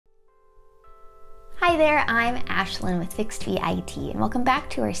Hi there, I'm Ashlyn with Fixed Fee IT, and welcome back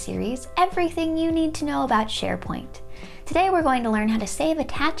to our series, Everything You Need to Know About SharePoint. Today we're going to learn how to save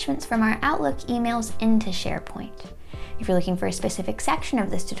attachments from our Outlook emails into SharePoint. If you're looking for a specific section of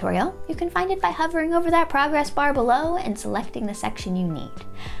this tutorial, you can find it by hovering over that progress bar below and selecting the section you need.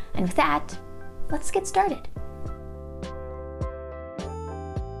 And with that, let's get started.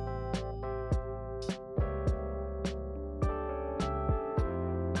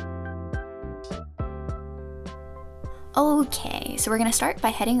 Okay, so we're going to start by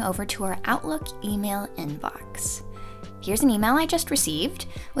heading over to our Outlook email inbox. Here's an email I just received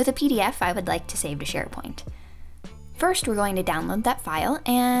with a PDF I would like to save to SharePoint. First, we're going to download that file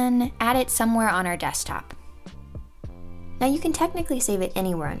and add it somewhere on our desktop. Now you can technically save it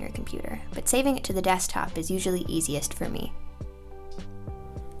anywhere on your computer, but saving it to the desktop is usually easiest for me.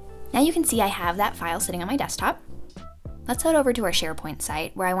 Now you can see I have that file sitting on my desktop. Let's head over to our SharePoint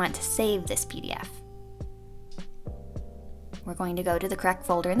site where I want to save this PDF. We're going to go to the correct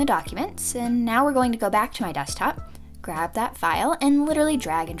folder in the documents, and now we're going to go back to my desktop, grab that file, and literally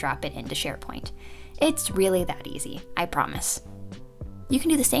drag and drop it into SharePoint. It's really that easy, I promise. You can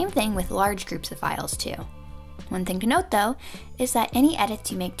do the same thing with large groups of files too. One thing to note though, is that any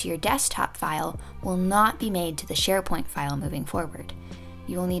edits you make to your desktop file will not be made to the SharePoint file moving forward.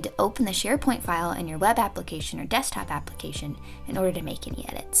 You will need to open the SharePoint file in your web application or desktop application in order to make any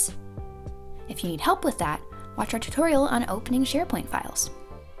edits. If you need help with that, watch our tutorial on opening SharePoint files.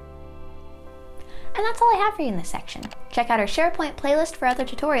 And that's all I have for you in this section. Check out our SharePoint playlist for other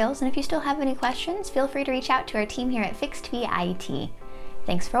tutorials, and if you still have any questions, feel free to reach out to our team here at Fixed Fee IT.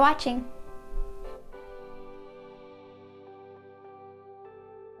 Thanks for watching.